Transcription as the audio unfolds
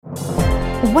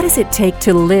What does it take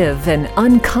to live an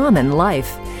uncommon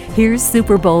life? Here's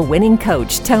Super Bowl winning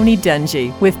coach Tony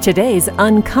Dungy with today's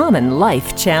Uncommon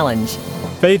Life Challenge.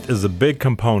 Faith is a big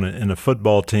component in a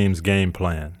football team's game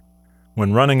plan.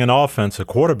 When running an offense, a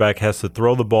quarterback has to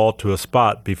throw the ball to a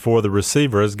spot before the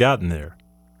receiver has gotten there.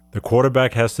 The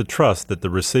quarterback has to trust that the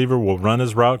receiver will run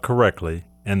his route correctly,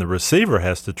 and the receiver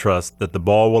has to trust that the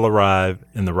ball will arrive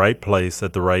in the right place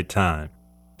at the right time.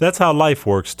 That's how life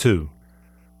works too.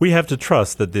 We have to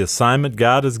trust that the assignment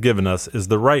God has given us is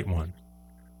the right one.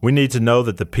 We need to know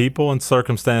that the people and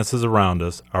circumstances around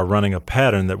us are running a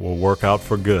pattern that will work out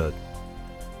for good.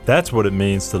 That's what it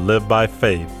means to live by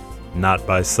faith, not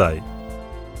by sight.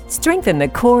 Strengthen the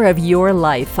core of your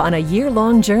life on a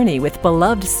year-long journey with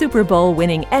beloved Super Bowl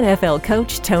winning NFL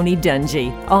coach Tony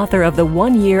Dungy, author of the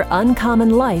 1-year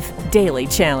Uncommon Life Daily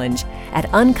Challenge at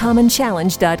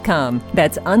uncommonchallenge.com.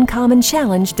 That's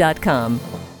uncommonchallenge.com.